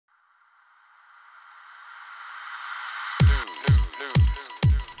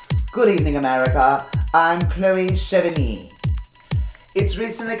Good evening, America. I'm Chloe Chevigny. It's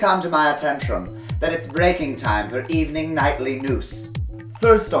recently come to my attention that it's breaking time for evening nightly news.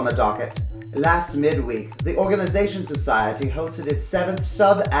 First on the docket, last midweek, the Organization Society hosted its 7th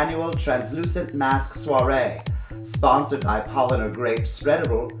sub-annual translucent mask soiree, sponsored by Polliner Grape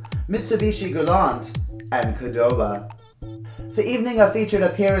Spreadable, Mitsubishi Galant, and Qdoba. The evening featured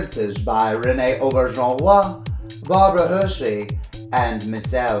appearances by Renee Auberjonois, Barbara Hershey, and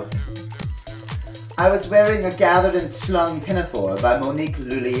myself. I was wearing a gathered and slung pinafore by Monique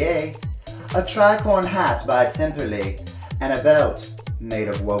Lullier, a tricorn hat by Timperley, and a belt made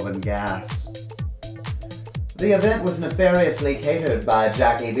of woven gas. The event was nefariously catered by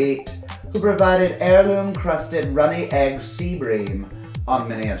Jackie Beat, who provided heirloom-crusted runny egg sea bream on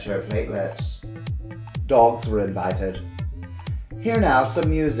miniature platelets. Dogs were invited. Here now some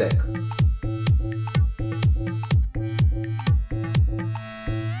music.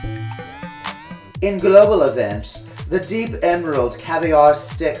 In global events, the Deep Emerald Caviar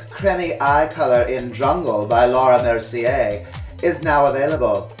Stick Creamy Eye Color in Jungle by Laura Mercier is now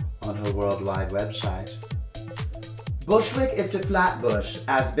available on her worldwide website. Bushwick is to Flatbush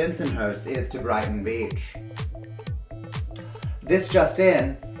as Bensonhurst is to Brighton Beach. This just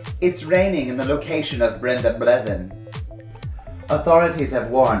in, it's raining in the location of Brenda Blevin. Authorities have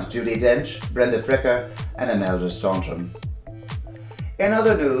warned Judi Dench, Brenda Fricker, and Imelda Staunton. In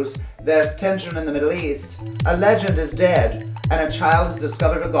other news, there's tension in the Middle East, a legend is dead, and a child has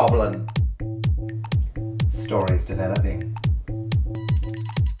discovered a goblin. Stories developing.